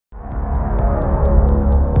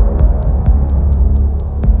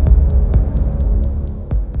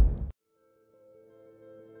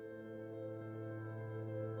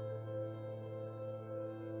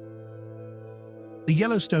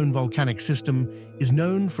Yellowstone volcanic system is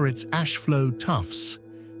known for its ash flow tuffs,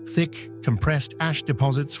 thick, compressed ash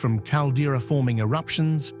deposits from caldera-forming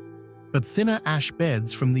eruptions, but thinner ash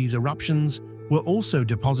beds from these eruptions were also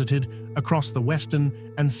deposited across the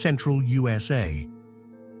western and central USA.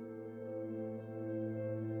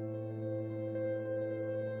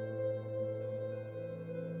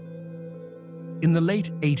 In the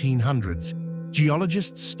late 1800s,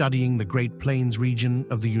 geologists studying the Great Plains region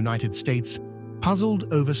of the United States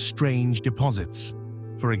puzzled over strange deposits.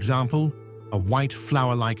 For example, a white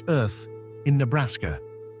flour-like earth in Nebraska.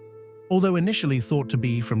 Although initially thought to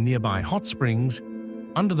be from nearby hot springs,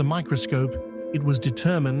 under the microscope, it was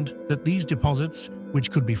determined that these deposits,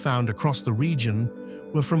 which could be found across the region,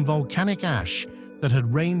 were from volcanic ash that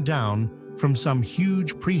had rained down from some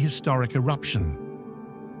huge prehistoric eruption.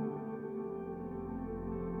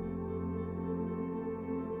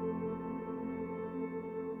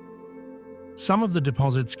 Some of the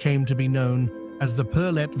deposits came to be known as the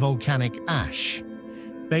Pearlette volcanic ash,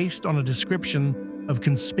 based on a description of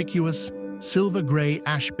conspicuous silver-gray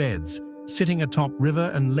ash beds sitting atop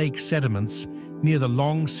river and lake sediments near the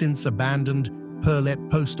long-since abandoned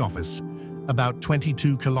Pearlette post office, about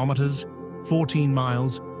 22 kilometers, 14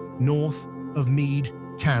 miles, north of Meade,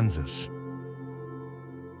 Kansas.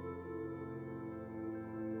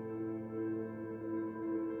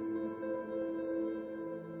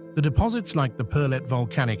 The deposits like the Pearlette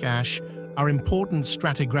volcanic ash are important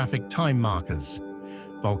stratigraphic time markers.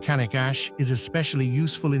 Volcanic ash is especially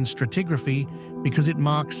useful in stratigraphy because it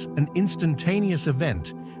marks an instantaneous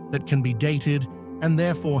event that can be dated and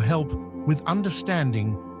therefore help with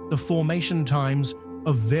understanding the formation times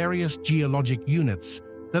of various geologic units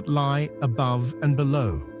that lie above and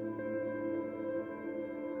below.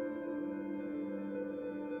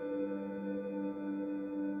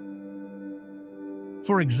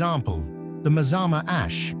 For example, the Mazama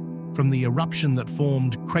ash from the eruption that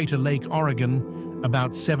formed Crater Lake, Oregon,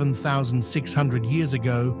 about 7,600 years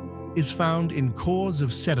ago, is found in cores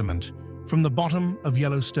of sediment from the bottom of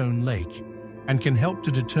Yellowstone Lake and can help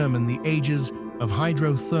to determine the ages of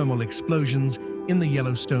hydrothermal explosions in the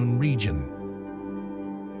Yellowstone region.